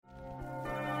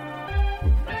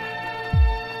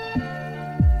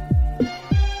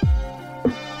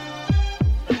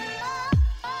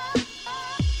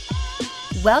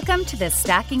Welcome to the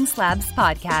Stacking Slabs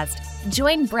podcast.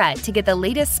 Join Brett to get the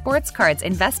latest sports cards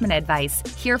investment advice,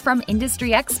 hear from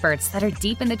industry experts that are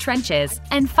deep in the trenches,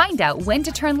 and find out when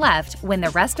to turn left when the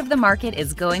rest of the market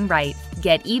is going right.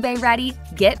 Get eBay ready,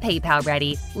 get PayPal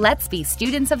ready. Let's be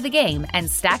students of the game and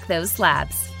stack those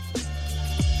slabs.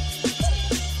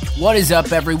 What is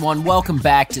up, everyone? Welcome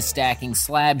back to Stacking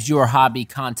Slabs, your hobby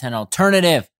content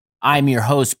alternative. I'm your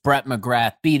host, Brett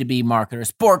McGrath, B2B marketer,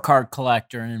 sport card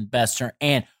collector, and investor,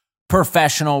 and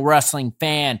professional wrestling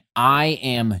fan. I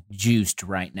am juiced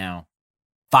right now.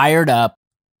 Fired up,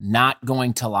 not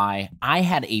going to lie. I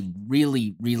had a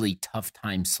really, really tough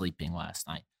time sleeping last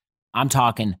night. I'm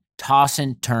talking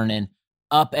tossing, turning,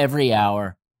 up every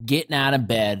hour, getting out of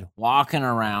bed, walking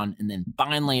around, and then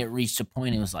finally it reached a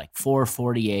point, it was like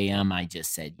 4:40 a.m. I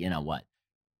just said, you know what?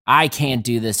 I can't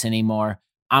do this anymore.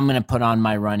 I'm going to put on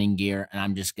my running gear and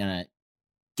I'm just going to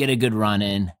get a good run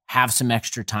in, have some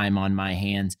extra time on my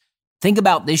hands, think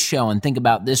about this show and think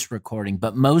about this recording.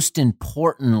 But most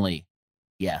importantly,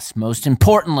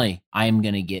 I am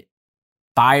going to get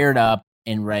fired up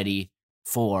and ready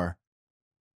for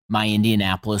my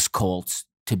Indianapolis Colts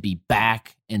to be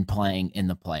back and playing in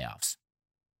the playoffs.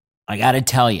 I got to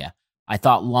tell you, I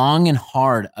thought long and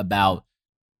hard about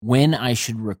when I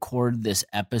should record this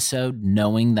episode,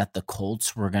 knowing that the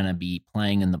Colts were going to be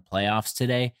playing in the playoffs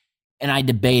today. And I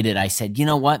debated. I said, you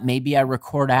know what? Maybe I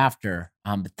record after.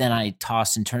 But then I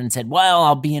tossed and turned and said, well,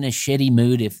 I'll be in a shitty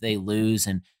mood if they lose,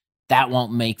 and that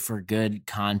won't make for good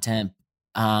content.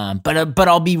 But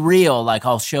I'll be real. Like,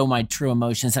 I'll show my true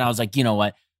emotions. And I was like, you know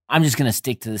what? I'm just going to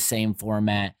stick to the same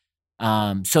format.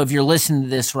 So if you're listening to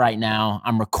this right now,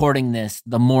 I'm recording this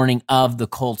the morning of the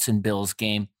Colts and Bills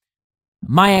game.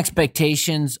 My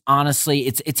expectations, honestly,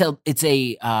 it's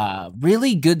a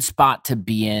really good spot to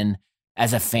be in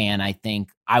as a fan, I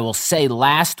think. I will say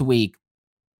last week,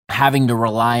 having to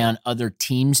rely on other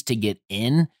teams to get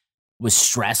in was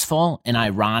stressful. And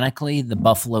ironically, the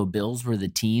Buffalo Bills were the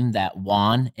team that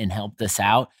won and helped us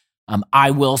out.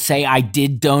 I will say I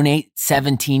did donate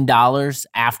 $17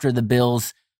 after the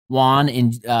Bills won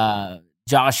in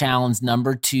Josh Allen's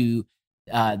number to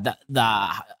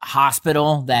the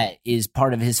hospital that is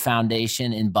part of his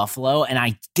foundation in Buffalo. And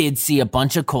I did see a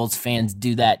bunch of Colts fans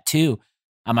do that too.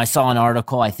 I saw an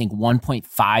article, I think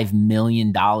 $1.5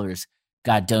 million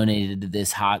got donated to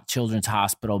this children's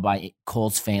hospital by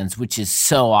Colts fans, which is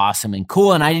so awesome and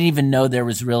cool. And I didn't even know there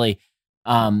was really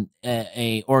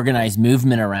a organized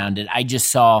movement around it. I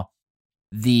just saw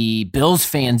the Bills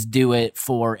fans do it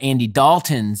for Andy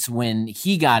Dalton's when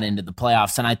he got into the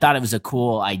playoffs, and I thought it was a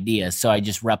cool idea, so I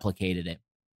just replicated it.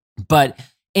 But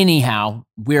anyhow,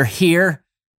 we're here.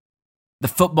 The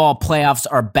football playoffs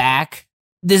are back.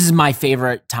 This is my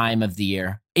favorite time of the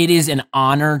year. It is an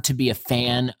honor to be a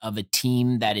fan of a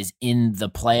team that is in the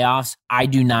playoffs. I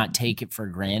do not take it for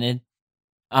granted.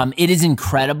 It is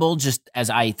incredible just as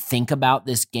I think about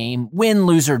this game, win,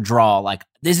 lose, or draw. Like,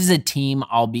 this is a team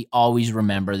I'll always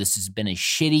remember. This has been a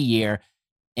shitty year,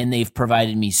 and they've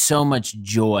provided me so much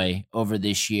joy over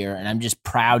this year, and I'm just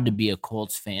proud to be a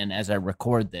Colts fan as I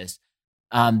record this.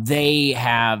 They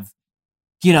have,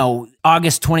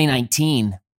 August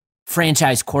 2019,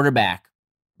 franchise quarterback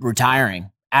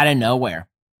retiring out of nowhere.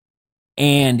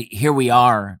 And here we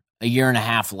are a year and a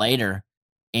half later,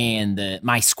 and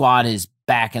my squad is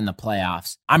back in the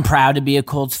playoffs. I'm proud to be a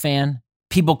Colts fan.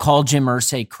 People call Jim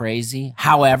Irsay crazy.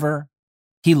 However,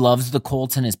 he loves the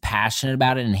Colts and is passionate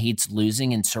about it and hates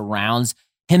losing and surrounds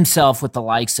himself with the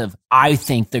likes of, I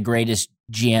think, the greatest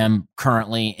GM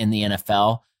currently in the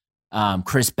NFL,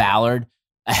 Chris Ballard,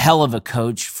 a hell of a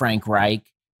coach, Frank Reich,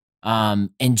 and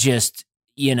just,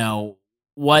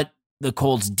 what the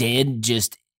Colts did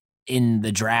just in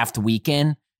the draft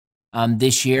weekend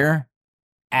this year,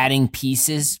 adding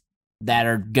pieces that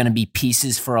are going to be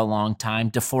pieces for a long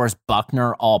time. DeForest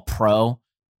Buckner, all-pro,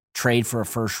 trade for a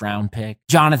first-round pick.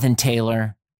 Jonathan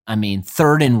Taylor,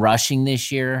 third in rushing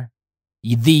this year.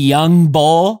 The young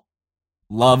bull,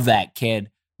 love that kid.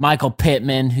 Michael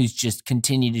Pittman, who's just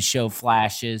continued to show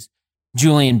flashes.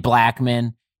 Julian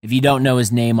Blackmon, if you don't know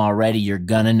his name already, you're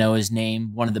going to know his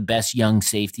name. One of the best young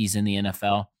safeties in the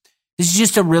NFL. This is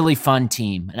just a really fun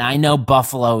team. And I know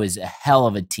Buffalo is a hell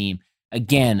of a team.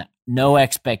 Again, no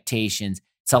expectations.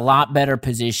 It's a lot better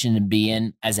position to be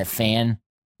in as a fan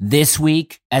this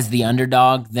week as the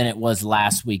underdog than it was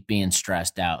last week being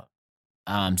stressed out.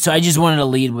 So I just wanted to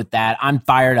lead with that. I'm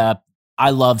fired up. I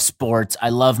love sports. I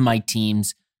love my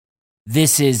teams.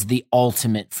 This is the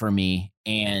ultimate for me,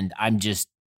 and I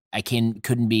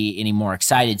couldn't be any more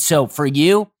excited. So for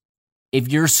you,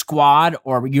 if your squad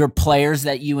or your players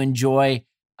that you enjoy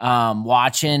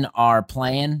watching are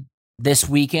playing, this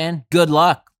weekend, good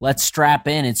luck. Let's strap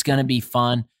in. It's going to be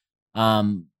fun.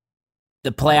 The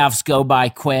playoffs go by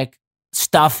quick.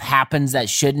 Stuff happens that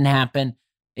shouldn't happen.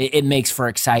 It makes for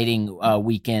exciting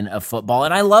weekend of football.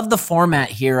 And I love the format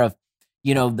here of,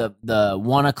 the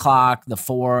 1 o'clock, the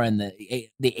 4, and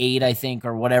the 8, I think,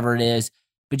 or whatever it is.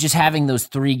 But just having those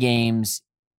 3 games,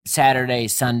 Saturday,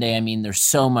 Sunday, I mean, there's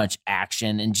so much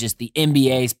action, and just the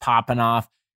NBA's popping off.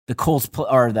 The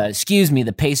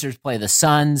the Pacers play the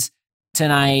Suns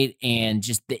tonight, and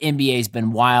just the NBA's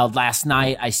been wild. Last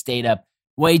night, I stayed up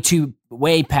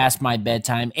way past my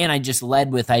bedtime, and I just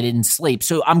led with I didn't sleep.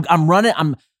 So I'm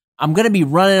going to be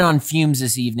running on fumes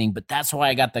this evening, but that's why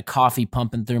I got the coffee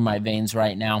pumping through my veins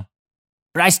right now.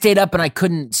 But I stayed up and I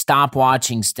couldn't stop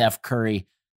watching Steph Curry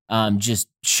just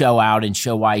show out and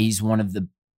show why he's one of the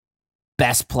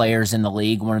best players in the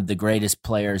league, one of the greatest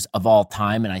players of all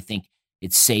time. And I think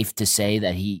it's safe to say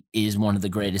that he is one of the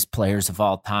greatest players of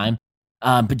all time.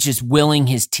 But just willing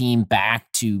his team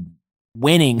back to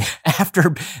winning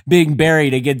after being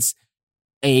buried against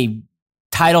a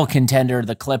title contender,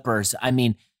 the Clippers. I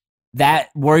mean, that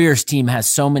Warriors team has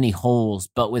so many holes,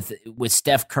 but with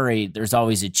Steph Curry, there's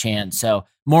always a chance. So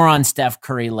more on Steph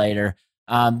Curry later.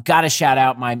 Got to shout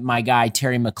out my guy,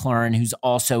 Terry McLaurin, who's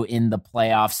also in the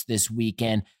playoffs this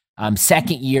weekend.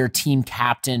 Second year team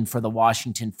captain for the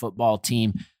Washington football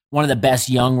team, one of the best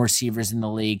young receivers in the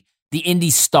league. The Indy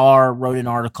Star wrote an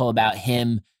article about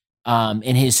him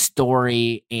and his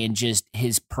story and just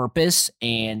his purpose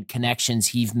and connections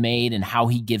he's made and how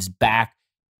he gives back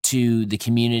to the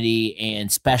community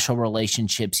and special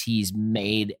relationships he's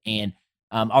made. And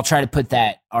I'll try to put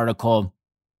that article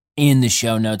in the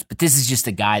show notes, but this is just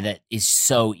a guy that is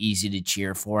so easy to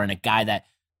cheer for and a guy that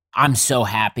I'm so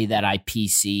happy that I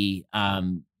PC.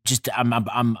 I'm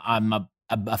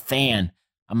a fan.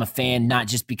 I'm a fan, not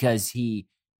just because he,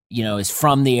 is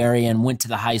from the area and went to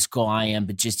the high school I am,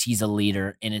 but just he's a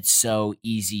leader, and it's so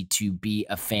easy to be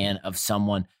a fan of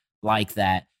someone like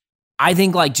that. I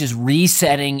think just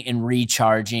resetting and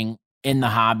recharging in the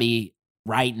hobby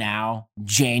right now,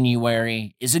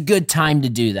 January, is a good time to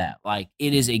do that.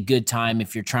 It is a good time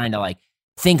if you're trying to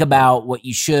think about what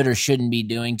you should or shouldn't be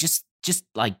doing. Just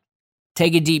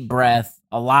take a deep breath.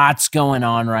 A lot's going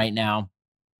on right now.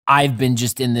 I've been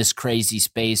just in this crazy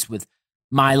space with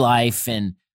my life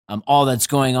and all that's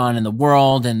going on in the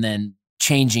world, and then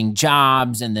changing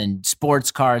jobs and then sports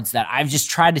cards, that I've just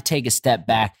tried to take a step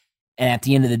back. And at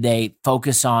the end of the day,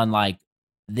 focus on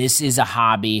this is a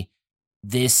hobby.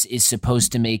 This is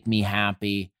supposed to make me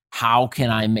happy. How can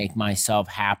I make myself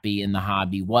happy in the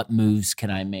hobby? What moves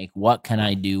can I make? What can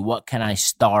I do? What can I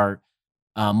start?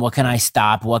 What can I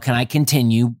stop? What can I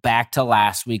continue? Back to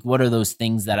last week, what are those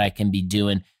things that I can be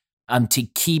doing to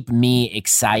keep me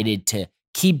excited, to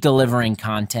keep delivering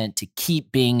content, to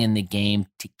keep being in the game,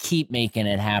 to keep making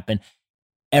it happen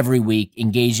every week,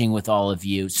 engaging with all of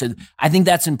you. So I think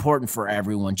that's important for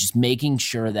everyone, just making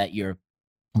sure that you're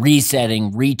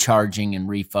resetting, recharging, and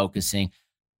refocusing.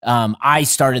 I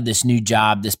started this new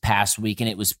job this past week, and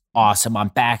it was awesome. I'm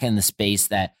back in the space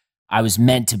that I was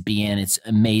meant to be in. It's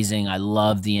amazing. I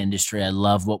love the industry. I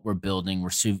love what we're building. We're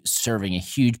serving a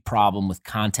huge problem with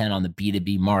content on the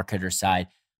B2B marketer side.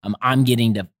 I'm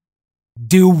getting to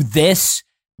do this,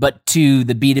 but to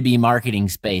the B2B marketing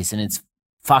space, and it's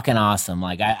fucking awesome.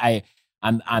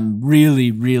 I'm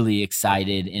really, really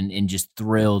excited and just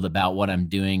thrilled about what I'm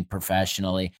doing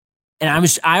professionally. And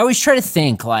I always try to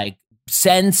think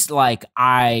since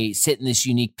I sit in this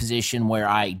unique position where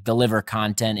I deliver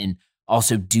content and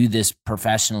also do this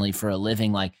professionally for a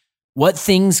living, what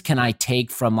things can I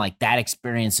take from that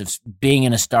experience of being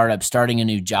in a startup, starting a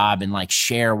new job, and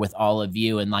share with all of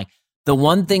you. And the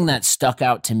one thing that stuck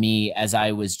out to me as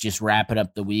I was just wrapping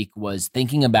up the week was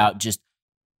thinking about just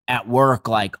at work,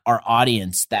 our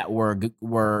audience that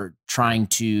we're trying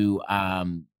to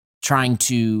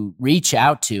reach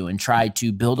out to and try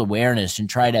to build awareness and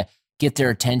try to get their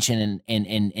attention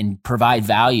and provide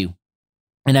value.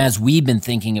 And as we've been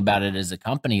thinking about it as a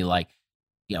company,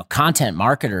 content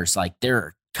marketers, there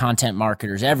are content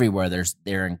marketers everywhere.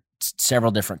 They're in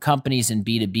several different companies in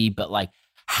B2B, but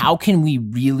how can we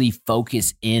really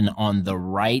focus in on the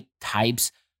right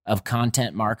types of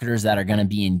content marketers that are going to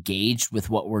be engaged with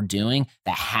what we're doing,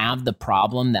 that have the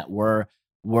problem that we're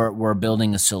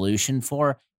building a solution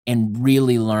for, and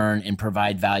really learn and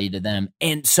provide value to them.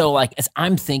 And so as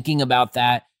I'm thinking about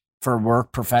that for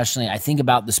work professionally, I think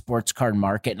about the sports card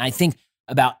market, and I think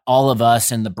about all of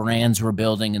us and the brands we're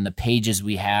building and the pages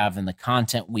we have and the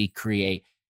content we create.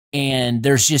 And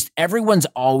there's just, everyone's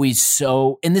always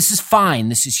and this is fine.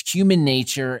 This is human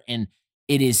nature. And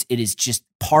it is just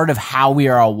part of how we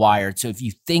are all wired. So if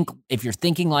you're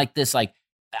thinking like this, like,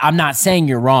 I'm not saying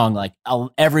you're wrong. Like,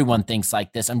 everyone thinks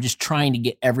like this. I'm just trying to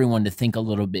get everyone to think a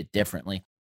little bit differently.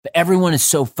 But everyone is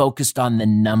so focused on the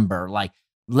number. Like,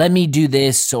 let me do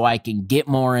this so I can get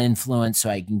more influence, so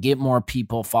I can get more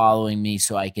people following me,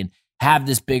 so I can have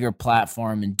this bigger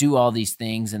platform and do all these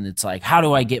things. And it's like, how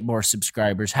do I get more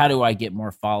subscribers? How do I get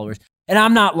more followers? And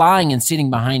I'm not lying and sitting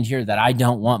behind here that I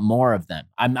don't want more of them.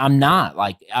 I'm not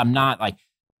like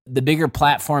the bigger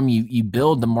platform you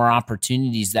build, the more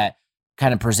opportunities that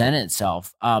kind of present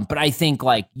itself. But I think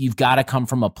like you've got to come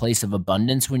from a place of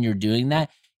abundance when you're doing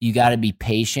that. You got to be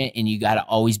patient, and you got to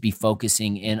always be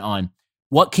focusing in on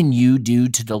what can you do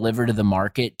to deliver to the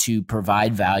market to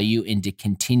provide value and to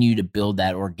continue to build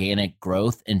that organic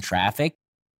growth and traffic.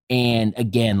 And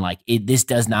again, like this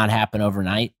does not happen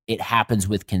overnight. It happens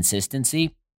with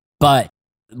consistency. But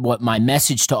what my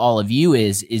message to all of you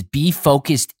is be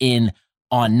focused in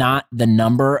on not the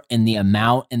number and the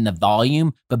amount and the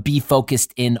volume, but be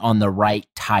focused in on the right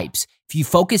types. If you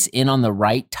focus in on the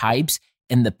right types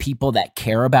and the people that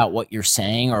care about what you're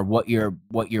saying or what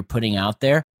you're putting out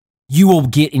there, you will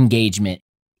get engagement.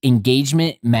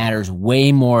 Engagement matters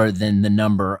way more than the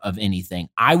number of anything.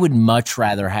 I would much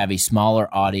rather have a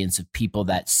smaller audience of people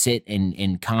that sit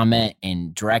and comment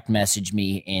and direct message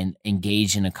me and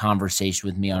engage in a conversation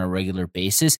with me on a regular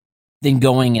basis than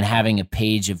going and having a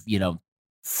page of,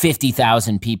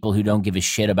 50,000 people who don't give a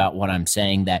shit about what I'm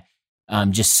saying that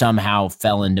just somehow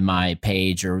fell into my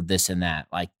page or this and that.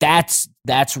 Like that's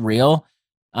real.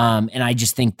 And I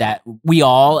just think that we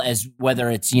all, as whether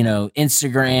it's,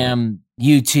 Instagram,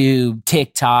 YouTube,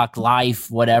 TikTok,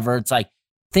 Life, whatever, it's like,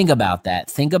 think about that.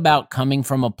 Think about coming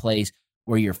from a place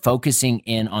where you're focusing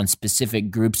in on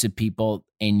specific groups of people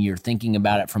and you're thinking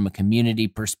about it from a community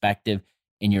perspective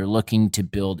and you're looking to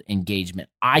build engagement.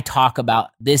 I talk about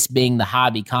this being the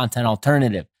hobby content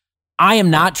alternative. I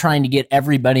am not trying to get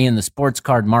everybody in the sports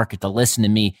card market to listen to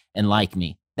me and like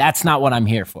me. That's not what I'm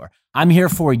here for. I'm here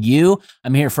for you.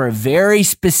 I'm here for a very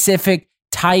specific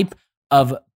type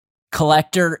of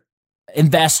collector,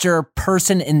 investor,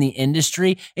 person in the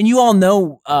industry. And you all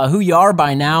know who you are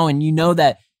by now. And you know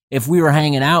that if we were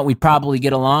hanging out, we'd probably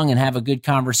get along and have a good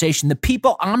conversation. The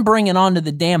people I'm bringing onto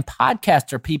the damn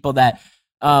podcast are people that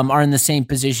are in the same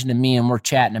position to me, and we're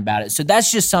chatting about it. So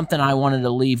that's just something I wanted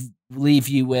to leave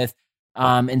you with,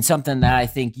 and something that I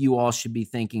think you all should be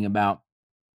thinking about.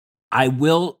 I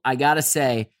gotta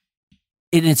say,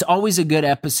 and it's always a good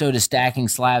episode of Stacking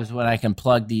Slabs when I can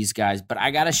plug these guys, but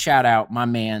I gotta shout out my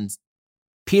mans,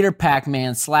 Peter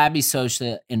Pac-Man, Slabby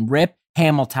Social, and Rip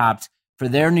Hamiltops for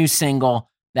their new single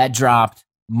that dropped,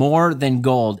 More Than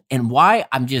Gold. And why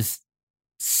I'm just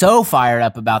so fired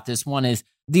up about this one is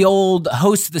the old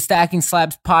host of the Stacking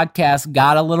Slabs podcast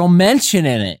got a little mention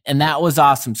in it, and that was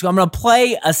awesome. So I'm going to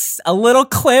play a little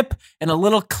clip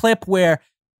where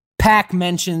Pac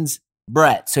mentions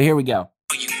Brett. So here we go.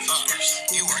 You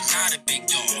are not a big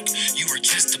dog. You are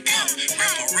just a pup.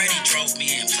 Rip already drove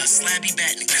me in, plus Slabby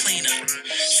bat and clean up.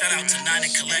 Shout out to Nine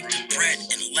and Collector, Brett,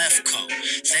 and Lefko.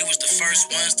 They was the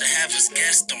first ones to have us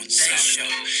guest on their show.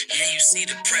 Yeah, you see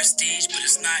the prestige, but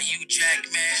it's not you, Jack,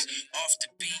 man. Off the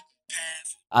beat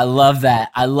path. I love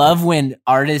that. I love when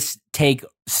artists take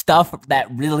stuff that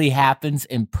really happens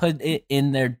and put it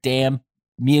in their damn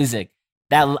music.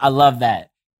 I love that.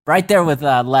 Right there with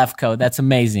Lefko. That's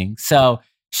amazing. So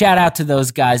shout out to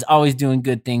those guys, always doing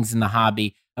good things in the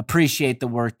hobby. Appreciate the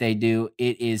work they do.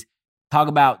 It is talk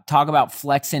about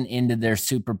flexing into their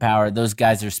superpower. Those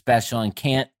guys are special and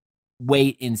can't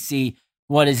wait and see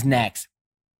what is next.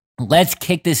 Let's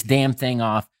kick this damn thing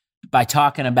off by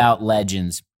talking about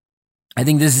legends. I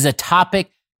think this is a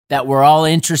topic that we're all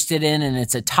interested in, and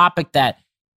it's a topic that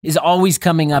is always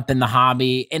coming up in the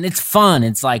hobby, and it's fun.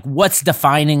 It's like, what's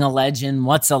defining a legend?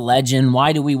 What's a legend?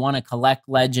 Why do we want to collect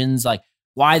legends? Like,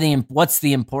 what's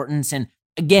the importance? And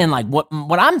again, like what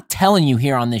I'm telling you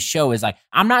here on this show is like,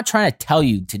 I'm not trying to tell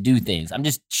you to do things. I'm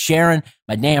just sharing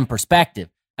my damn perspective.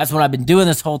 That's what I've been doing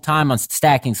this whole time on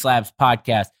Stacking Slabs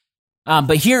podcast.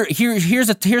 But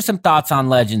here's some thoughts on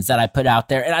legends that I put out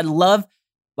there, and I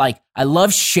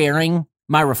love sharing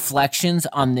my reflections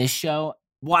on this show.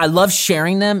 Well, I love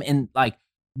sharing them and like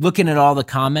looking at all the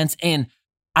comments, and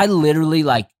I literally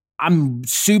I'm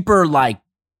super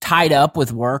tied up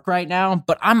with work right now,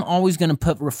 but I'm always going to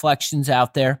put reflections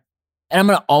out there, and I'm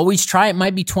going to always try. It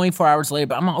might be 24 hours later,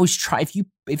 but I'm going to always try.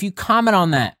 If you comment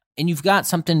on that and you've got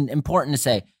something important to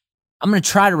say, I'm going to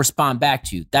try to respond back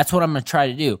to you. That's what I'm going to try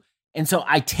to do. And so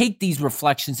I take these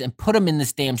reflections and put them in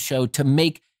this damn show to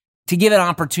give an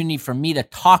opportunity for me to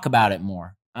talk about it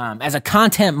more. As a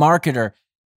content marketer,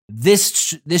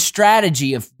 this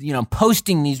strategy of,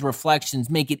 posting these reflections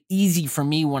make it easy for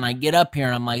me when I get up here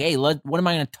and I'm like, hey, what am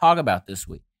I going to talk about this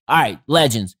week? All right,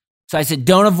 Legends. So I said,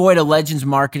 don't avoid a Legends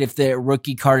market if the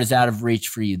rookie card is out of reach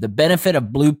for you. The benefit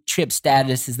of blue chip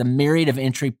status is the myriad of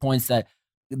entry points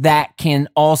that can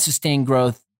all sustain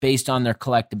growth based on their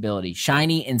collectability.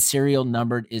 Shiny and serial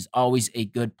numbered is always a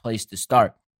good place to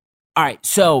start. All right,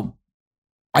 so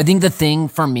I think the thing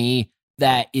for me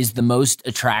that is the most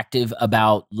attractive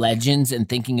about Legends and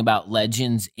thinking about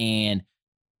Legends and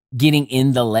getting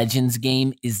in the Legends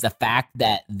game is the fact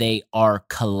that they are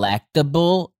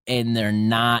collectible and they're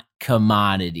not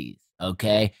commodities,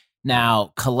 okay?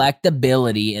 Now,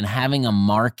 collectability and having a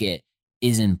market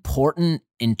is important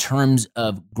in terms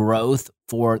of growth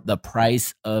for the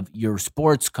price of your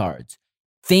sports cards.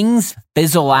 Things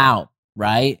fizzle out,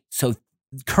 right? So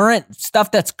current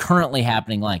stuff that's currently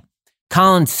happening, like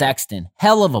Colin Sexton,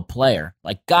 hell of a player.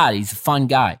 Like, God, he's a fun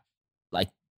guy. Like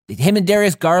him and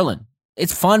Darius Garland.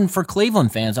 It's fun for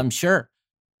Cleveland fans, I'm sure.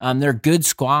 They're a good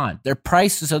squad. Their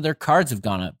prices of their cards have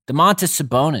gone up. Domantas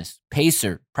Sabonis,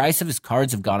 Pacer, price of his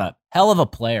cards have gone up. Hell of a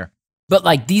player. But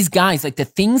like these guys, like the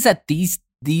things that these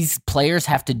players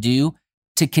have to do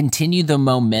to continue the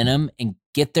momentum and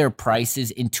get their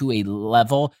prices into a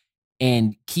level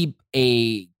and keep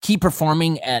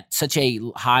performing at such a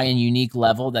high and unique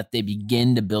level that they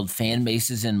begin to build fan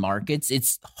bases and markets,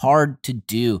 it's hard to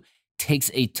do. It takes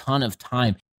a ton of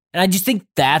time. And I just think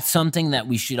that's something that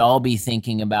we should all be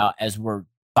thinking about as we're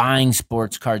buying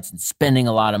sports cards and spending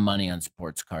a lot of money on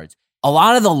sports cards. A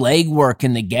lot of the legwork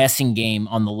in the guessing game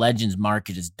on the Legends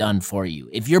market is done for you.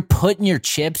 If you're putting your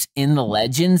chips in the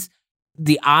Legends,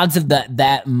 the odds of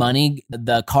that money,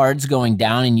 the cards going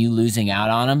down and you losing out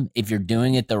on them, if you're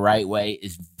doing it the right way,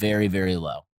 is very, very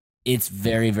low. It's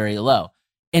very, very low.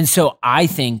 And so I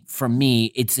think for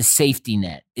me, it's a safety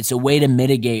net. It's a way to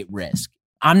mitigate risk.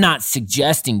 I'm not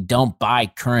suggesting don't buy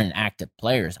current active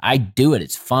players. I do it.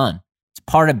 It's fun. It's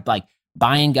part of like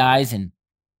buying guys and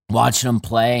watching them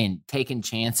play and taking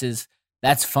chances.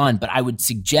 That's fun. But I would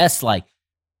suggest like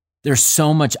there's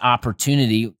so much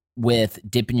opportunity with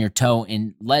dipping your toe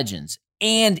in Legends.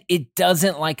 And it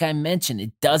doesn't, like I mentioned,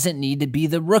 it doesn't need to be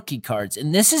the rookie cards.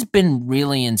 And this has been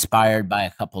really inspired by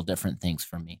a couple different things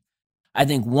for me. I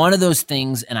think one of those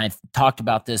things, and I've talked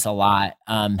about this a lot,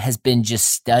 has been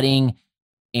just studying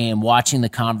and watching the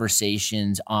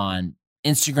conversations on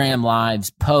Instagram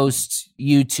lives, posts,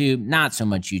 YouTube, not so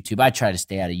much YouTube. I try to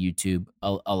stay out of YouTube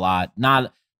a lot.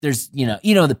 There's,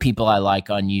 the people I like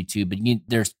on YouTube, but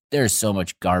there's so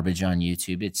much garbage on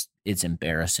YouTube. It's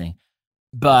embarrassing.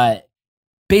 But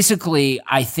basically,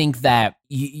 I think that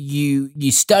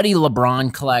you study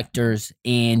LeBron collectors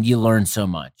and you learn so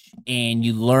much. And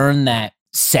you learn that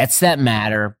sets that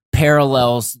matter,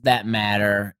 parallels that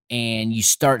matter, and you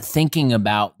start thinking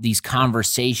about these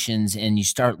conversations and you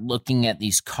start looking at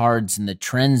these cards and the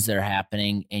trends that are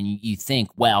happening, and you think,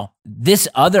 well, this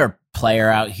other player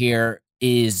out here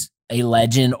is a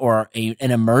legend or an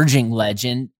emerging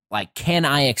legend. Like, can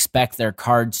I expect their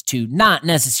cards to not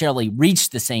necessarily reach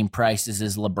the same prices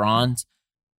as LeBron's,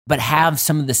 but have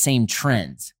some of the same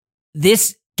trends?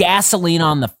 This gasoline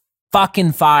on the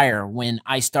fucking fire when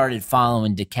I started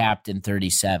following DeCaptain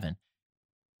 37.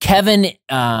 Kevin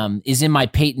is in my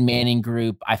Peyton Manning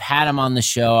group. I've had him on the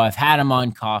show. I've had him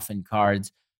on Coffin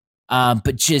Cards.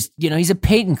 But just, he's a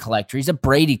Peyton collector. He's a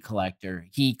Brady collector.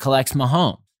 He collects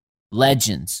Mahomes,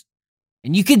 legends.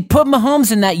 And you could put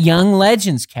Mahomes in that young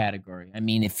legends category. I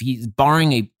mean, if he's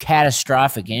barring a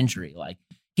catastrophic injury, like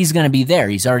he's going to be there.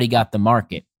 He's already got the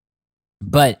market.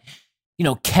 But,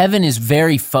 Kevin is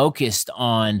very focused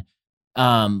on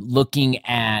looking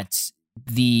at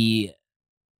the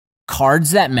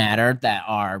cards that matter, that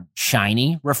are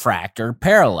shiny, refractor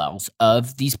parallels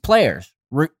of these players,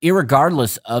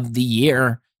 irregardless of the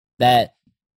year that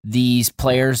these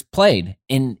players played.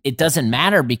 And it doesn't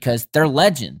matter because they're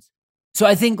legends. So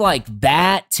I think like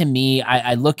that, to me,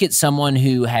 I look at someone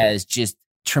who has just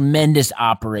tremendous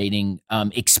operating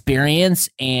experience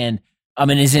and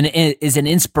is an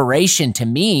inspiration to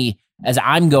me as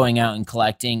I'm going out and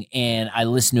collecting. And I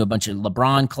listen to a bunch of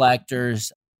LeBron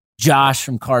collectors, Josh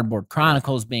from Cardboard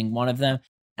Chronicles being one of them.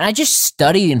 And I just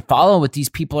study and follow what these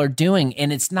people are doing.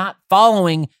 And it's not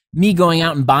following me going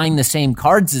out and buying the same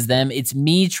cards as them. It's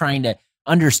me trying to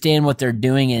understand what they're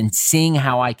doing and seeing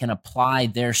how I can apply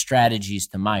their strategies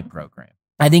to my program.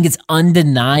 I think it's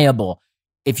undeniable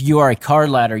if you are a Card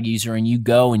Ladder user and you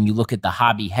go and you look at the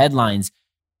hobby headlines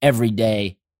every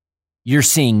day, you're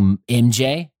seeing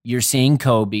MJ, you're seeing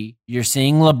Kobe, you're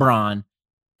seeing LeBron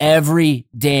every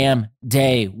damn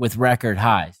day with record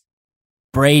highs.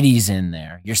 Brady's in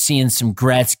there. You're seeing some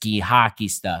Gretzky hockey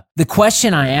stuff. The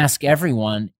question I ask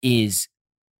everyone is,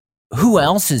 who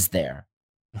else is there?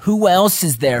 Who else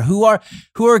is there? Who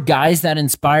are guys that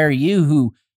inspire you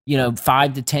who,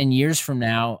 5 to 10 years from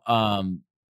now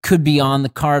could be on the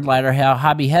Card Ladder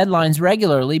hobby headlines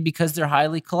regularly because they're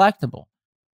highly collectible.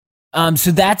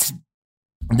 So that's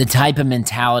the type of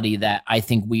mentality that I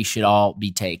think we should all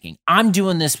be taking. I'm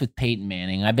doing this with Peyton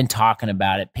Manning. I've been talking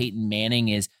about it. Peyton Manning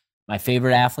is my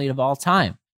favorite athlete of all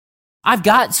time. I've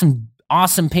got some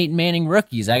awesome Peyton Manning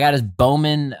rookies. I got his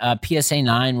Bowman PSA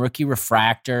 9 rookie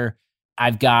refractor.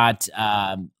 I've got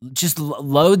just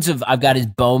loads of, I've got his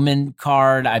Bowman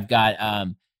card. I've got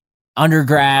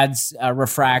undergrads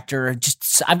refractor.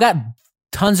 I've got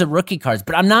tons of rookie cards,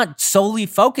 but I'm not solely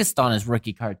focused on his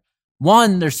rookie card.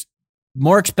 One, there's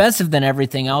more expensive than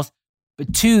everything else,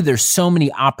 but two, there's so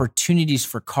many opportunities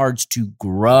for cards to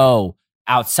grow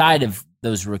outside of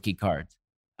those rookie cards.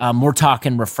 We're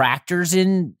talking refractors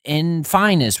in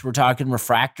Finest. We're talking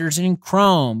refractors in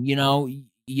Chrome.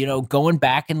 Going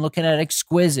back and looking at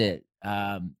Exquisite,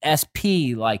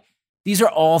 SP. Like, these are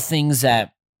all things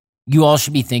that you all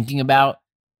should be thinking about,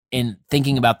 and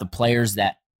thinking about the players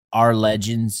that are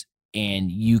legends and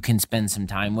you can spend some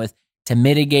time with to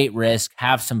mitigate risk,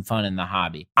 have some fun in the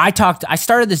hobby. I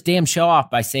started this damn show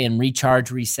off by saying recharge,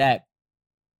 reset.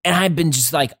 And I've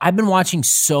been watching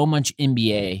so much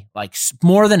NBA, like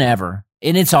more than ever.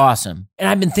 And it's awesome. And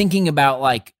I've been thinking about,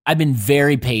 I've been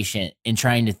very patient in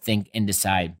trying to think and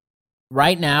decide.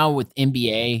 Right now with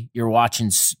NBA,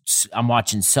 I'm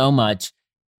watching so much.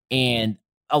 And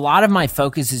a lot of my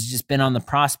focus has just been on the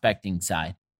prospecting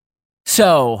side.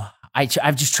 So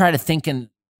I've just tried to think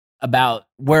about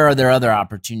where are there other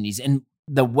opportunities. And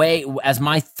the way, as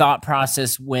my thought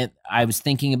process went, I was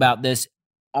thinking about this,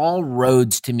 all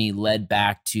roads to me led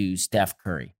back to Steph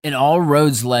Curry. And all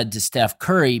roads led to Steph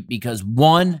Curry because,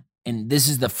 one, and this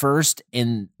is the first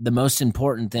and the most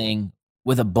important thing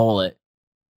with a bullet,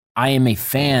 I am a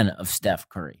fan of Steph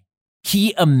Curry.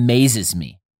 He amazes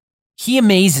me.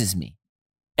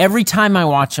 Every time I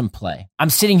watch him play. I'm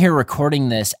sitting here recording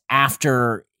this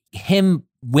after him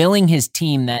willing his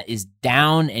team that is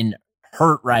down and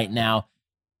hurt right now,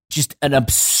 just an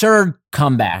absurd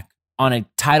comeback on a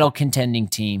title contending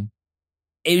team.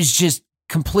 It was just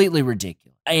completely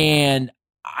ridiculous. And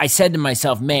I said to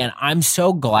myself, man, I'm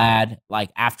so glad,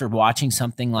 after watching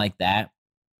something like that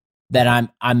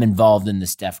I'm involved in the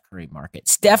Steph Curry market.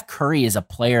 Steph Curry is a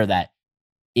player that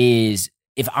is,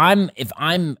 if I'm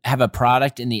have a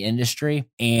product in the industry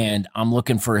and I'm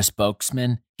looking for a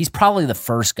spokesman, he's probably the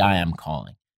first guy I'm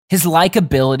calling. His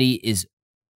likability is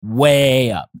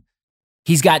way up.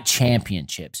 He's got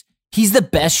championships. He's the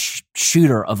best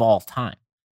shooter of all time.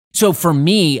 So for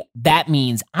me, that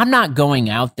means I'm not going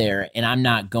out there and I'm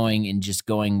not going and just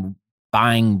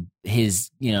buying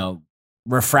his,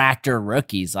 refractor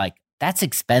rookies. That's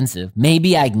expensive.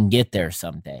 Maybe I can get there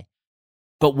someday.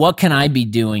 But what can I be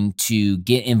doing to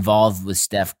get involved with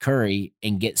Steph Curry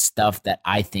and get stuff that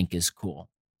I think is cool?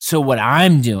 So what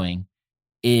I'm doing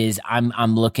is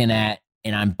I'm looking at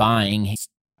and I'm buying.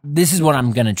 This is what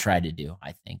I'm going to try to do,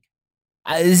 I think.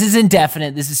 This is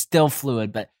indefinite. This is still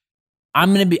fluid, but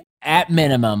I'm going to be, at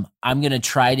minimum, I'm going to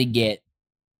try to get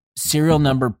serial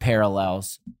number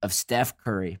parallels of Steph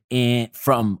Curry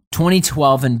from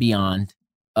 2012 and beyond,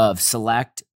 of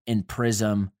Select and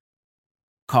Prism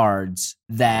cards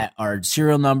that are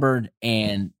serial numbered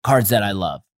and cards that I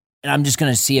love. And I'm just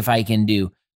going to see if I can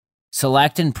do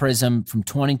Select and Prism from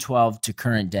 2012 to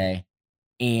current day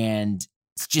and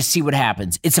just see what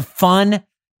happens. It's a fun,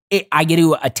 I get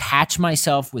to attach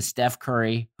myself with Steph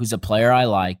Curry, who's a player I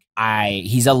like.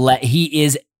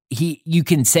 You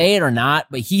can say it or not,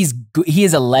 but he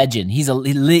is a legend. He's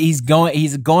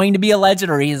going to be a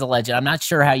legend, or he is a legend. I'm not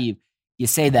sure how you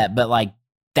say that, but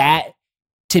that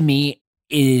to me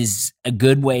is a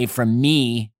good way for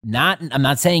me. I'm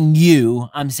not saying you,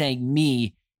 I'm saying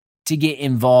me, to get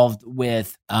involved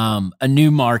with a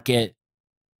new market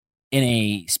in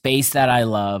a space that I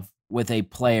love with a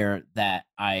player that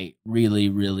I really,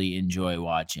 really enjoy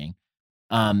watching.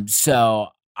 So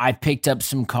I picked up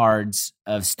some cards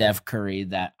of Steph Curry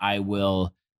that I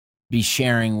will be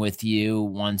sharing with you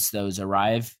once those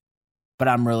arrive. But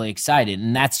I'm really excited.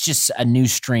 And that's just a new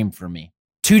stream for me.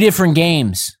 2 different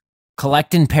games,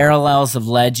 collecting parallels of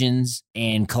legends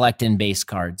and collecting base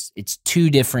cards. It's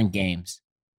 2 different games.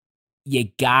 You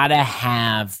gotta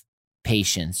have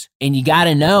patience. And you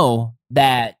gotta know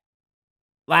that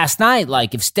last night,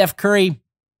 if Steph Curry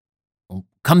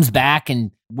comes back and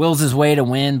wills his way to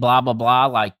win, blah, blah,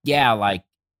 blah,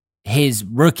 his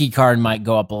rookie card might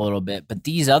go up a little bit, but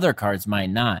these other cards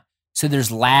might not. So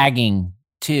there's lagging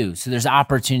too. So there's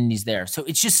opportunities there. So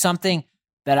it's just something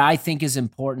that I think is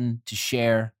important to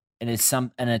share, and it's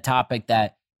a topic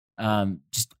that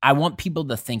just I want people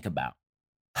to think about.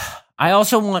 I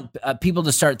also want people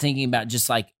to start thinking about just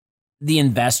like the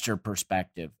investor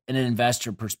perspective and an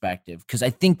investor perspective, because I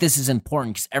think this is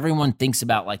important because everyone thinks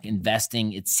about like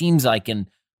investing. It seems like in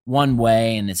one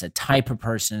way, and it's a type of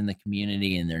person in the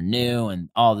community, and they're new and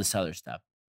all this other stuff.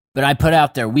 But I put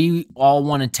out there, we all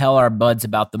want to tell our buds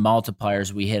about the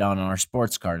multipliers we hit on our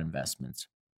sports card investments.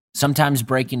 Sometimes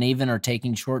breaking even or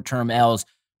taking short-term L's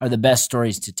are the best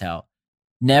stories to tell.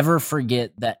 Never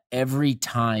forget that every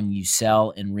time you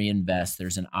sell and reinvest,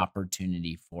 there's an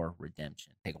opportunity for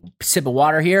redemption. Take a sip of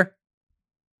water here.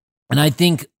 And I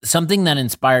think something that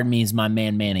inspired me is my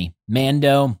man, Manny.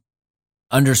 Mando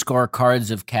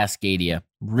 _cards of Cascadia.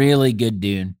 Really good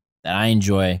dude that I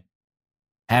enjoy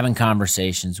having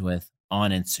conversations with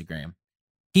on Instagram.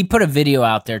 He put a video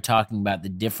out there talking about the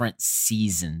different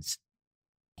seasons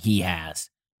he has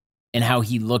and how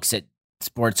he looks at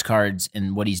sports cards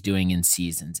and what he's doing in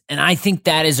seasons. And I think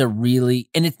that is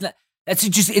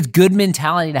it's good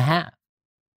mentality to have.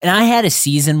 And I had a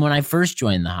season when I first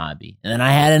joined the hobby, and then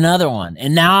I had another one,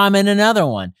 and now I'm in another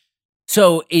one.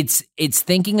 So it's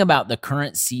thinking about the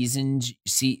current season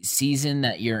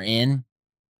that you're in.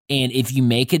 And if you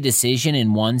make a decision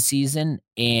in one season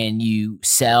and you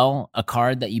sell a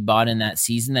card that you bought in that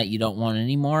season that you don't want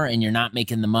anymore, and you're not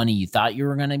making the money you thought you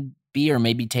were going to be, or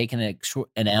maybe taking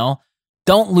an L,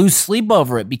 don't lose sleep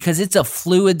over it, because it's a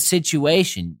fluid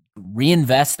situation.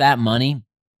 Reinvest that money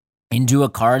into a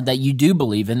card that you do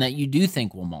believe in, that you do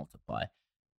think will multiply.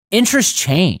 Interests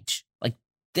change. Like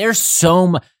there's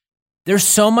so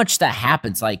much that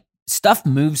happens. Like stuff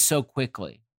moves so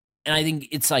quickly. And I think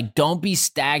it's like, don't be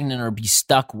stagnant or be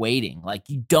stuck waiting. Like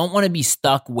you don't want to be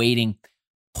stuck waiting,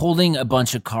 holding a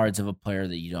bunch of cards of a player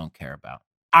that you don't care about.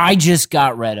 I just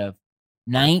got rid of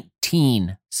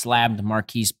 19 slabbed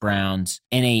Marquise Browns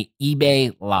in a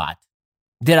eBay lot.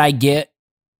 Did I get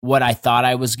what I thought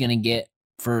I was going to get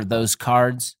for those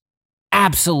cards?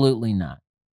 Absolutely not.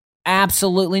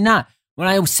 Absolutely not. When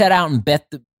I set out and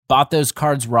bought those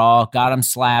cards raw, got them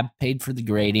slabbed, paid for the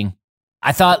grading,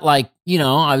 I thought I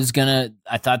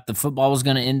thought the football was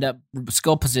going to end up,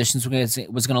 skill positions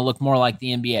was going to look more like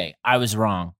the NBA. I was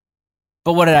wrong.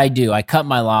 But what did I do? I cut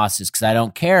my losses because I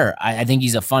don't care. I think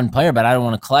he's a fun player, but I don't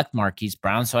want to collect Marquise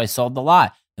Brown, so I sold the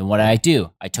lot. Then what did I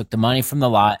do? I took the money from the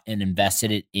lot and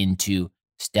invested it into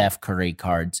Steph Curry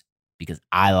cards because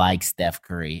I like Steph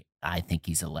Curry. I think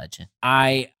he's a legend.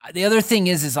 The other thing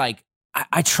is like,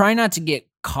 I try not to get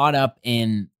caught up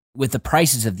with the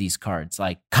prices of these cards,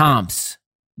 like comps.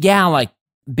 Yeah, like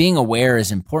being aware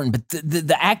is important, but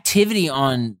the activity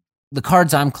on the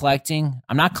cards I'm collecting,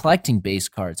 I'm not collecting base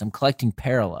cards. I'm collecting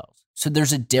parallels. So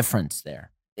there's a difference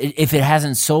there. If it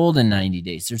hasn't sold in 90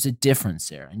 days, there's a difference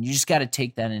there. And you just got to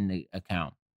take that into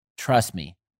account. Trust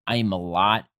me, I am a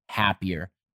lot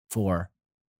happier for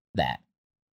that.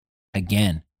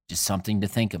 Again, just something to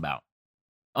think about.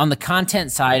 On the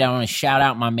content side, I want to shout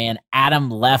out my man, Adam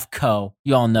Lefko.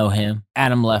 You all know him,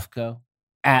 Adam Lefko,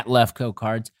 at Lefko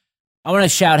Cards. I want to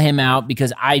shout him out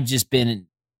because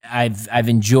I've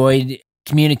enjoyed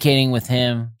communicating with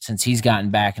him since he's gotten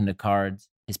back into cards.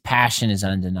 His passion is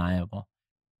undeniable.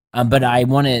 But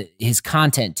his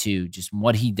content too, just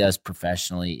what he does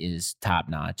professionally is top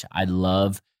notch. I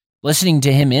love listening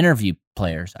to him interview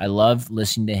players. I love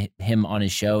listening to him on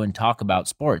his show and talk about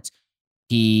sports.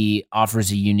 He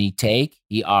offers a unique take.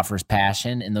 He offers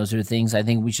passion, and those are the things I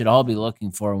think we should all be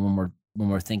looking for when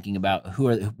we're thinking about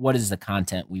what is the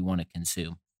content we want to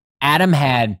consume. Adam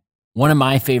had one of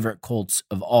my favorite Colts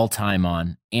of all time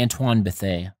on, Antoine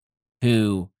Bethea,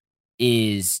 who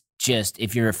is just,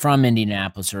 if you're from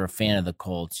Indianapolis or a fan of the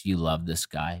Colts, you love this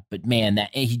guy. But man,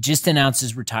 he just announced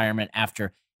his retirement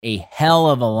after a hell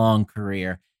of a long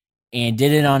career and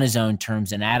did it on his own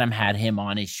terms. And Adam had him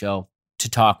on his show to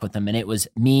talk with him. And it was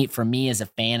for me as a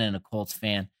fan and a Colts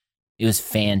fan, it was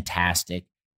fantastic.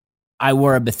 I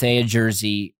wore a Bethea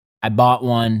jersey. I bought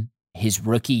one his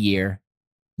rookie year,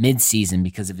 mid-season,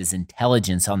 because of his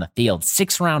intelligence on the field.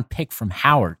 6th-round pick from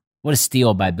Howard. What a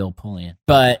steal by Bill Pullian.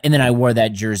 And then I wore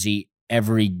that jersey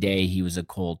every day he was a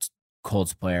Colts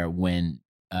player when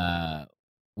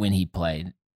he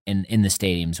played in the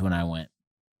stadiums when I went.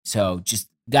 So just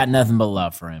got nothing but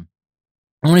love for him.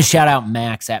 I want to shout out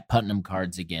Max at Putnam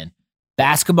Cards again.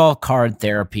 Basketball Card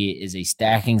Therapy is a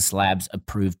Stacking Slabs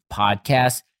approved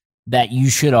podcast that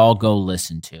you should all go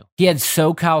listen to. He had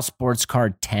SoCal Sports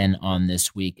Card 10 on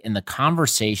this week, and the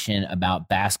conversation about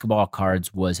basketball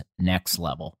cards was next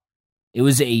level.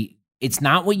 It's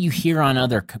not what you hear on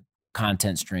other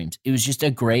content streams. It was just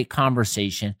a great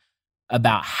conversation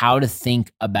about how to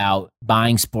think about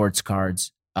buying sports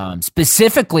cards.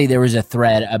 Specifically, there was a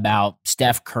thread about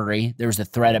Steph Curry. There was a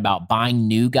thread about buying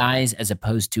new guys as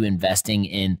opposed to investing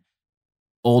in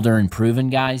older and proven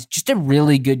guys. Just a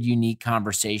really good, unique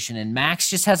conversation. And Max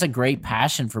just has a great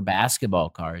passion for basketball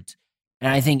cards. And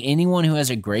I think anyone who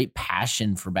has a great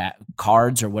passion for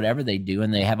cards or whatever they do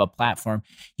and they have a platform,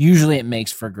 usually it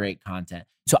makes for great content.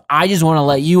 So I just want to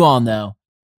let you all know,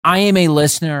 I am a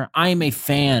listener. I am a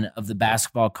fan of the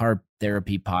Basketball Card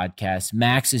Therapy podcast.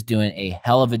 Max is doing a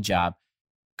hell of a job.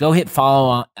 Go hit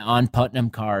follow on Putnam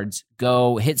Cards.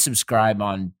 Go hit subscribe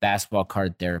on Basketball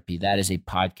Card Therapy. That is a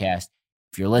podcast.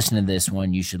 If you're listening to this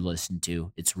one, you should listen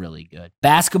to. It's really good.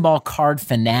 Basketball Card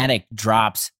Fanatic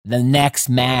drops the next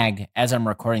mag as I'm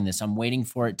recording this. I'm waiting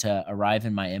for it to arrive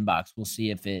in my inbox. We'll see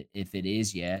if it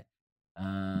is yet.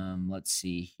 Let's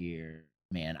see here.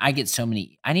 Man, I get so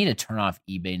many. I need to turn off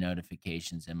eBay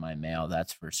notifications in my mail.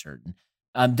 That's for certain.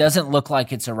 Doesn't look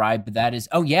like it's arrived, but that is.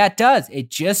 Oh yeah, it does. It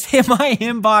just hit my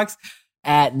inbox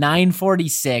at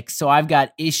 9:46. So I've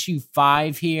got issue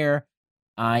 5 here.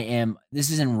 This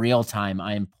is in real time.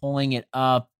 I am pulling it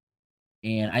up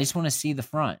and I just want to see the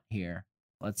front here.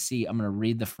 Let's see. I'm going to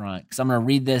read the front because I'm going to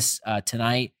read this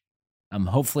tonight.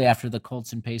 Hopefully after the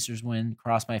Colts and Pacers win,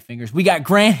 cross my fingers. We got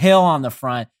Grant Hill on the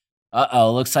front.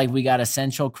 Looks like we got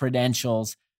essential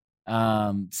credentials.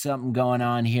 Something going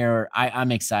on here.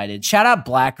 I'm excited. Shout out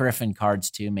Black Griffin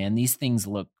cards too, man. These things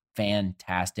look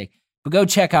fantastic. But go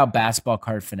check out Basketball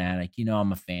Card Fanatic. You know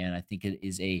I'm a fan. I think it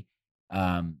is a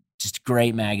just a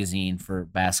great magazine for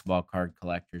basketball card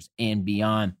collectors and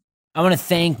beyond. I want to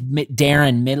thank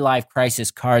Darren, Midlife Crisis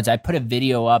Cards. I put a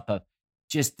video up of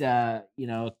just a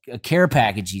care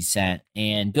package he sent,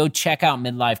 and go check out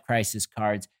Midlife Crisis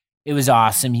Cards. It was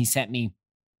awesome. He sent me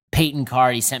Peyton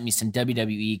card. He sent me some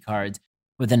WWE cards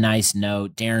with a nice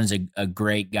note. Darren's a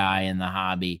great guy in the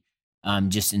hobby,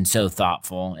 just and so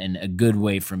thoughtful, and a good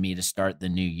way for me to start the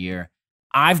new year.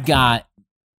 I've got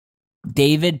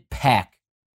David Peck,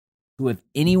 who, if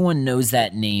anyone knows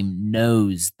that name,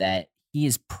 knows that he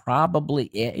is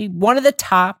probably one of the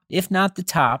top, if not the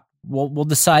top. We'll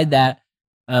decide that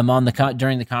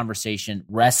during the conversation.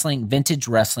 Vintage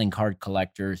wrestling card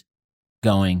collectors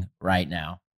going right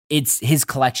now. His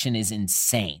collection is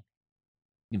insane.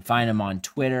 You can find him on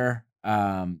Twitter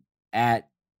at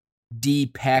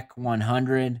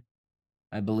dpeck100,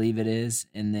 I believe it is,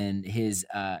 and then his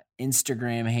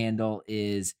Instagram handle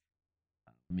is.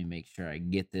 Let me make sure I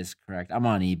get this correct. I'm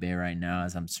on eBay right now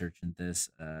as I'm searching this.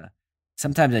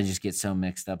 Sometimes I just get so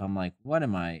mixed up. I'm like, what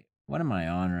am I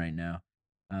on right now?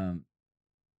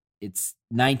 It's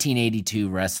 1982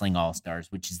 Wrestling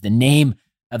All-Stars, which is the name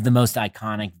of the most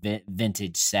iconic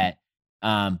vintage set.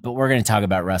 But we're going to talk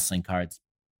about wrestling cards.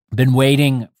 Been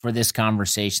waiting for this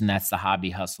conversation. That's the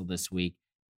hobby hustle this week.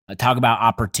 Talk about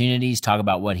opportunities, talk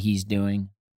about what he's doing.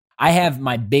 I have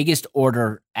my biggest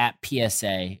order at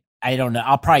PSA. I don't know.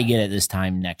 I'll probably get it this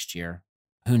time next year.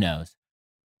 Who knows?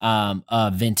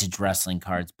 Vintage wrestling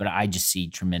cards, but I just see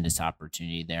tremendous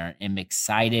opportunity there. I'm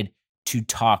excited to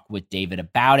talk with David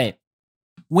about it.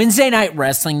 Wednesday Night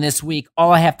Wrestling this week,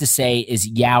 all I have to say is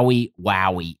yowie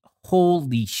wowie.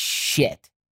 Holy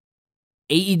shit.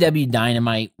 AEW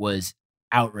Dynamite was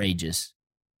outrageous.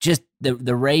 Just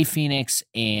the Rey Fenix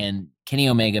and Kenny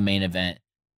Omega main event,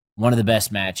 one of the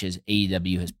best matches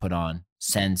AEW has put on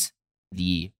since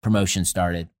the promotion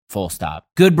started, full stop.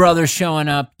 Good Brothers showing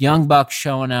up, Young Bucks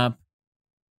showing up,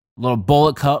 a little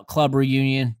Bullet Club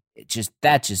reunion.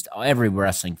 Every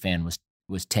wrestling fan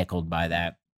was tickled by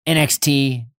that.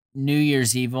 NXT New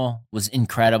Year's Evil was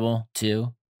incredible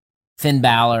too. Finn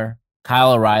Balor,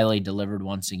 Kyle O'Reilly delivered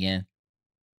once again.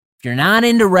 If you're not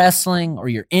into wrestling or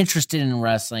you're interested in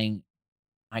wrestling,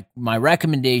 my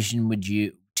recommendation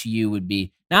to you would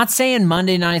be, not saying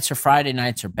Monday nights or Friday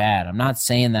nights are bad. I'm not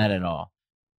saying that at all.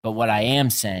 But what I am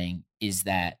saying is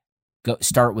that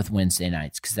start with Wednesday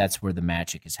nights, because that's where the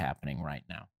magic is happening right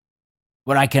now.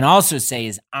 What I can also say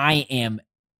is I'm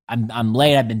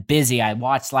late. I've been busy. I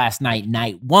watched last night,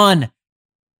 night 1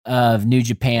 of New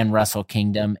Japan Wrestle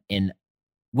Kingdom in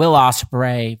Will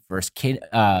Ospreay versus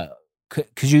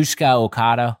Kazuchika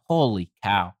Okada. Holy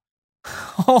cow.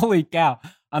 Holy cow.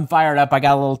 I'm fired up. I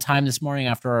got a little time this morning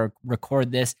after I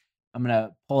record this. I'm going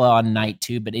to pull on night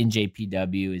 2, but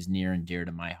NJPW is near and dear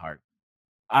to my heart.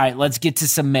 All right, let's get to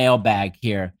some mailbag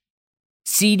here.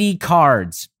 CD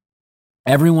cards.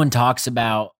 Everyone talks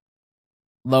about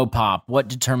low pop. What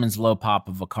determines low pop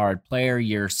of a card? Player,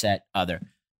 year, set, other.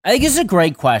 I think this is a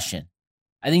great question.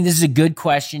 I think this is a good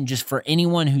question just for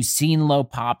anyone who's seen low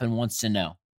pop and wants to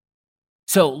know.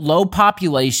 So low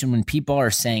population, when people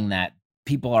are saying that,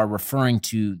 people are referring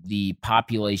to the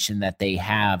population that they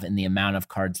have and the amount of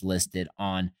cards listed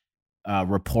on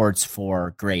reports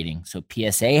for grading. So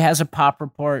PSA has a pop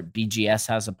report, BGS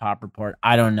has a pop report.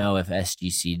 I don't know if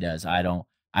SGC does. I don't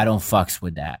fucks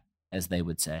with that, as they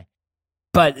would say.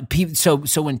 But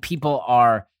so when people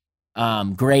are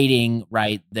grading,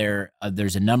 right, there's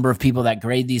a number of people that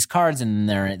grade these cards, and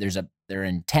they're in 10s,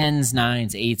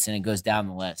 9s, 8s, and it goes down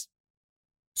the list.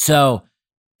 So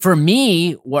for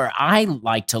me, where I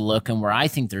like to look and where I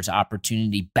think there's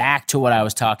opportunity, back to what I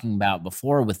was talking about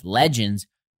before with Legends,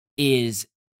 is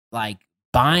like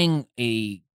buying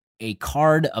a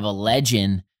card of a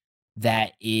legend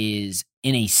that is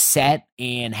in a set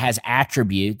and has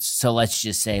attributes. So let's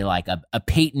just say like a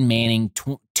Peyton Manning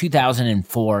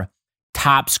 2004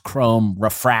 Topps Chrome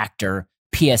Refractor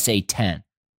PSA 10.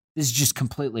 This is just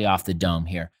completely off the dome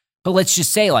here. But let's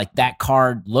just say like that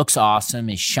card looks awesome,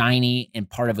 is shiny and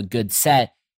part of a good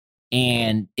set,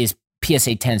 and is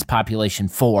PSA 10's population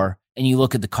 4. And you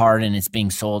look at the card and it's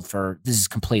being sold for, this is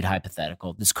complete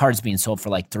hypothetical, this card's being sold for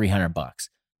like $300.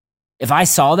 If I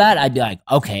saw that, I'd be like,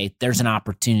 okay, there's an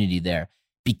opportunity there.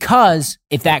 Because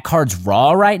if that card's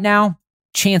raw right now,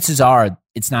 chances are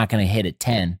it's not going to hit at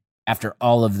 10 after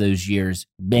all of those years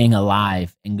being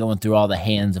alive and going through all the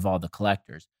hands of all the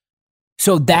collectors.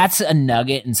 So that's a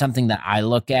nugget, and something that I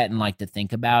look at and like to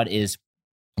think about is,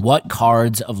 what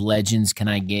cards of Legends can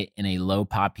I get in a low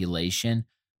population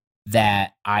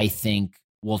that I think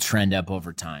will trend up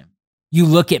over time? You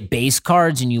look at base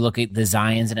cards and you look at the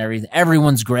Zions and everything.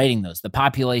 Everyone's grading those. The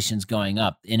population's going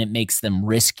up, and it makes them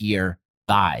riskier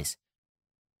buys,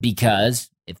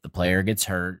 because if the player gets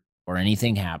hurt or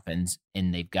anything happens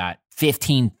and they've got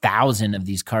 15,000 of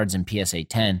these cards in PSA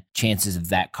 10, chances of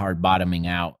that card bottoming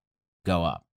out go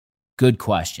up. Good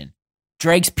question.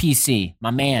 Drake's PC, my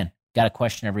man, got a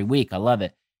question every week. I love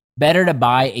it. Better to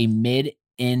buy a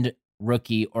mid-end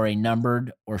rookie or a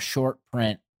numbered or short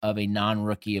print of a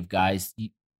non-rookie of guys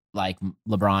like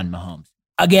LeBron, Mahomes?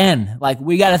 Again, like,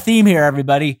 we got a theme here,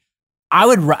 everybody. I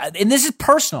would, and this is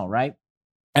personal, right?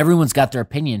 Everyone's got their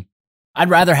opinion. I'd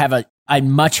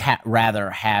much rather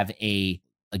have a,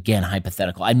 again,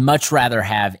 hypothetical, I'd much rather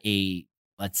have a,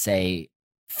 let's say,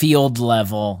 field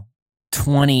level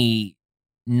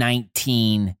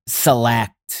 2019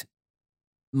 select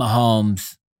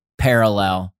Mahomes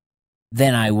parallel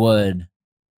than I would,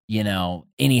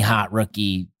 any hot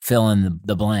rookie fill in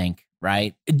the blank,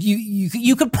 right?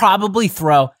 You could probably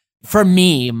throw, for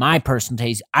me, my personal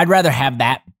taste, I'd rather have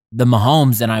the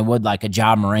Mahomes than I would like a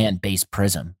Ja Morant base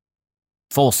prism.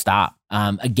 Full stop.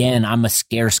 Again, I'm a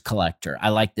scarce collector. I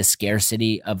like the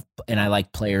scarcity and I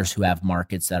like players who have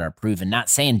markets that are proven. Not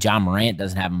saying Ja Morant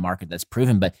doesn't have a market that's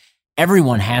proven, but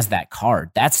everyone has that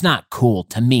card. That's not cool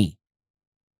to me.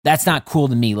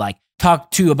 Like,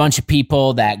 talk to a bunch of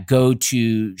people that go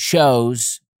to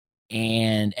shows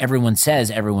and everyone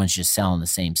says everyone's just selling the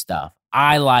same stuff.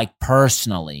 I like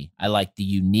the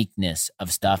uniqueness of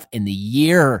stuff in the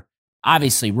year.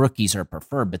 Obviously, rookies are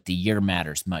preferred, but the year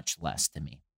matters much less to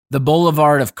me. The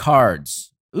Boulevard of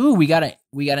Cards. Ooh, we got an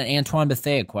Antoine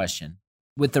Bethea question.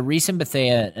 With the recent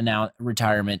Bethea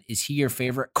retirement, is he your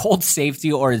favorite Colts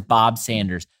safety, or is Bob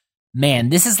Sanders? Man,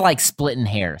 this is like splitting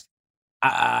hairs.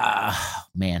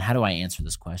 Man, how do I answer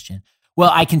this question? Well,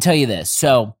 I can tell you this.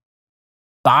 So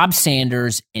Bob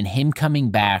Sanders and him coming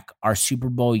back our Super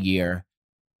Bowl year,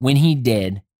 when he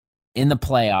did in the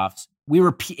playoffs,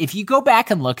 if you go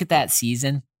back and look at that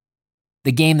season,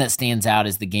 the game that stands out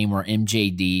is the game where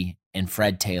MJD and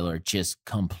Fred Taylor just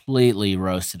completely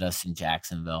roasted us in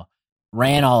Jacksonville,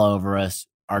 ran all over us.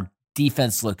 Our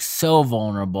defense looked so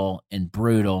vulnerable and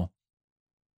brutal,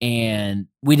 and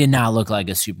we did not look like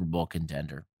a Super Bowl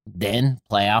contender. Then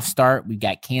playoff start, we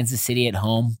got Kansas City at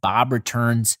home. Bob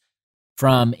returns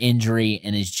from injury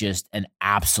and is just an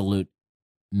absolute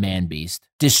man beast,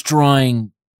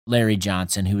 destroying Larry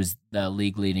Johnson, who was the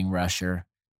league leading rusher,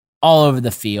 all over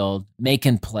the field,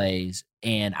 making plays.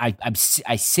 And I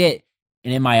sit,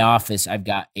 and in my office, I've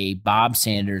got a Bob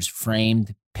Sanders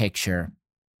framed picture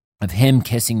of him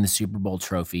kissing the Super Bowl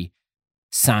trophy,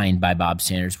 signed by Bob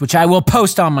Sanders, which I will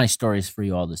post on my stories for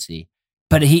you all to see.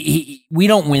 But we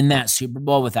don't win that Super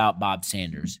Bowl without Bob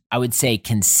Sanders. I would say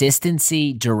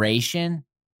consistency, duration,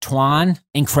 Twan,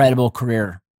 incredible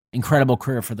career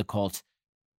for the Colts.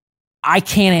 I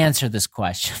can't answer this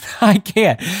question. I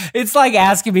can't. It's like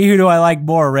asking me, who do I like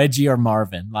more, Reggie or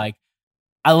Marvin? Like,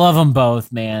 I love them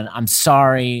both, man. I'm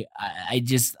sorry. I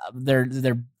just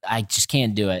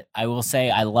can't do it. I will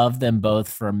say I love them both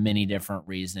for many different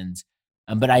reasons.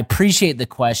 But I appreciate the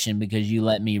question, because you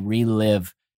let me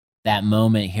relive that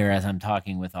moment here as I'm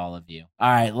talking with all of you. All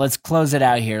right, let's close it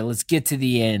out here. Let's get to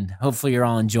the end. Hopefully you're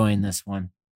all enjoying this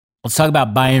one. Let's talk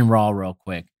about buying raw real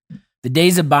quick. The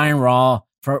days of buying raw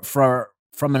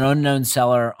from an unknown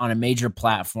seller on a major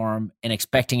platform and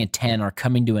expecting a 10 are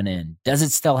coming to an end. Does it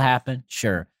still happen?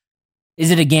 Sure. Is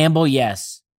it a gamble?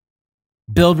 Yes.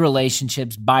 Build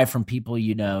relationships, buy from people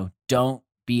you know. Don't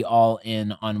be all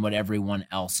in on what everyone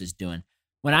else is doing.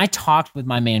 When I talked with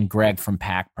my man Greg from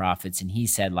Pack Profits and he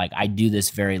said, like, I do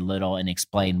this very little and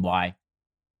explained why,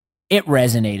 it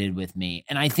resonated with me.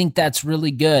 And I think that's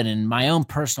really good. And my own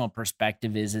personal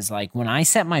perspective is like when I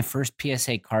set my first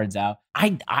PSA cards out,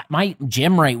 my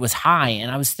gem rate was high.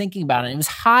 And I was thinking about it. It was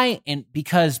high and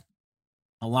because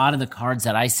a lot of the cards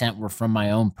that I sent were from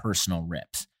my own personal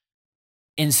rips.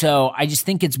 And so I just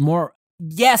think it's more,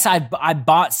 yes, I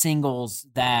bought singles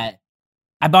that,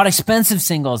 I bought expensive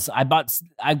singles. I've got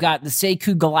the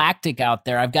Sekou Galactic out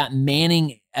there. I've got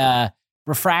Manning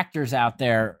refractors out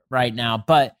there right now.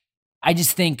 But I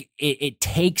just think it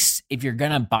takes, if you're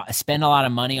going to spend a lot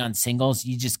of money on singles,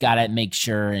 you just got to make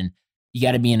sure and you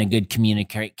got to be in a good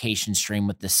communication stream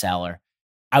with the seller.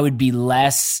 I would be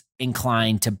less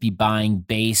inclined to be buying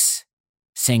base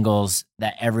singles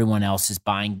that everyone else is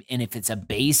buying. And if it's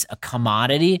a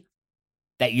commodity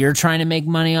that you're trying to make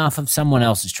money off of, someone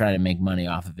else is trying to make money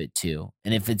off of it too.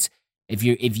 And if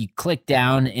you click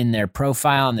down in their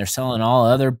profile and they're selling all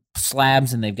other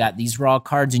slabs and they've got these raw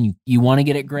cards and you want to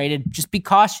get it graded, just be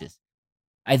cautious.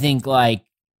 I think like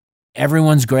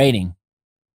everyone's grading.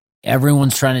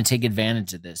 Everyone's trying to take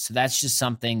advantage of this. So that's just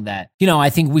something that,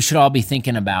 I think we should all be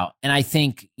thinking about. And I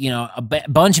think, a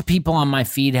bunch of people on my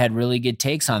feed had really good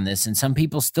takes on this and some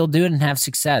people still do it and have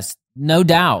success. No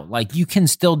doubt. Like you can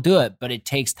still do it, but it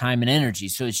takes time and energy.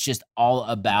 So it's just all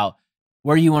about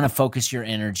where you want to focus your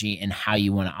energy and how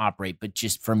you want to operate. But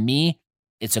just for me,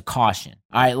 it's a caution.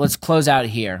 All right, let's close out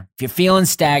here. If you're feeling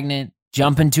stagnant,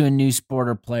 jump into a new sport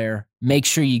or player. Make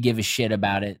sure you give a shit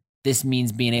about it. This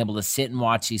means being able to sit and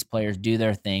watch these players do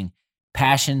their thing.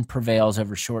 Passion prevails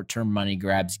over short-term money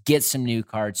grabs. Get some new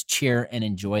cards, cheer, and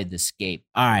enjoy the scape.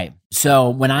 All right,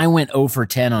 so when I went 0 for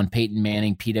 10 on Peyton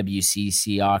Manning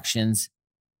PWCC auctions,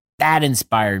 that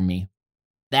inspired me.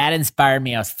 I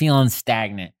was feeling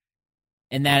stagnant.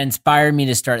 And that inspired me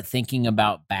to start thinking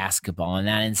about basketball. And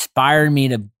that inspired me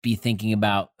to be thinking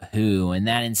about who. And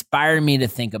that inspired me to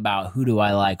think about who do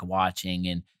I like watching.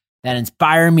 And that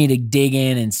inspired me to dig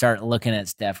in and start looking at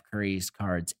Steph Curry's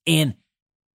cards. And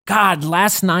God,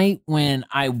 last night when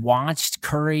I watched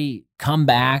Curry come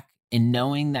back and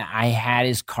knowing that I had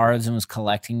his cards and was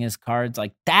collecting his cards,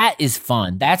 like that is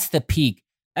fun. That's the peak.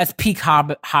 That's peak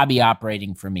hobby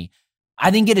operating for me.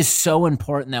 I think it is so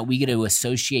important that we get to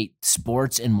associate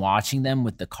sports and watching them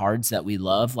with the cards that we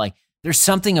love. Like there's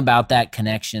something about that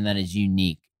connection that is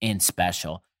unique and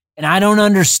special. And I don't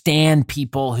understand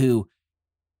people who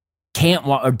can't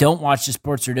or don't watch the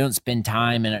sports or don't spend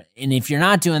time. And if you're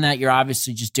not doing that, you're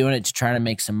obviously just doing it to try to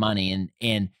make some money.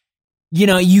 And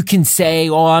you can say,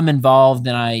 oh, I'm involved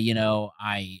and I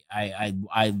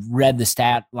read the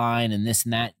stat line and this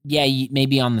and that. Yeah,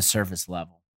 maybe on the surface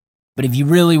level. But if you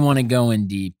really want to go in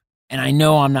deep, and I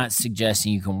know I'm not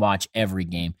suggesting you can watch every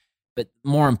game, but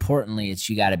more importantly,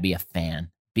 you got to be a fan.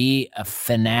 Be a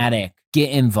fanatic.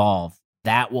 Get involved.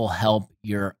 That will help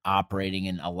your operating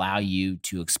and allow you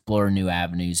to explore new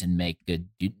avenues and make good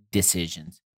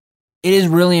decisions. It is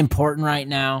really important right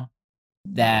now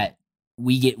that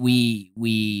we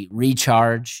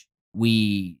recharge,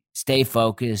 we stay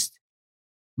focused.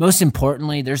 Most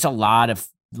importantly, there's a lot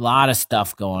of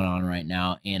stuff going on right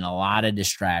now and a lot of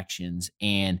distractions.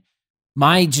 And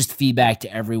my just feedback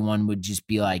to everyone would just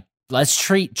be like, let's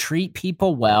treat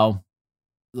people well.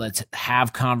 Let's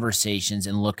have conversations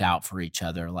and look out for each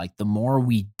other. Like the more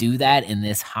we do that in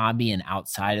this hobby and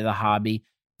outside of the hobby,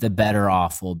 the better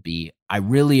off we'll be. I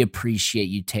really appreciate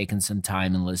you taking some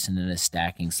time and listening to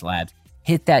Stacking Slabs.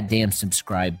 Hit that damn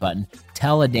subscribe button.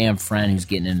 Tell a damn friend who's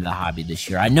getting into the hobby this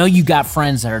year. I know you got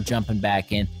friends that are jumping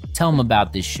back in. Tell them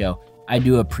about this show. I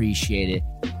do appreciate it.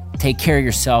 Take care of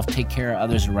yourself. Take care of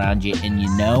others around you. And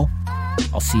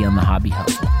I'll see you on the Hobby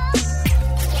Hustle.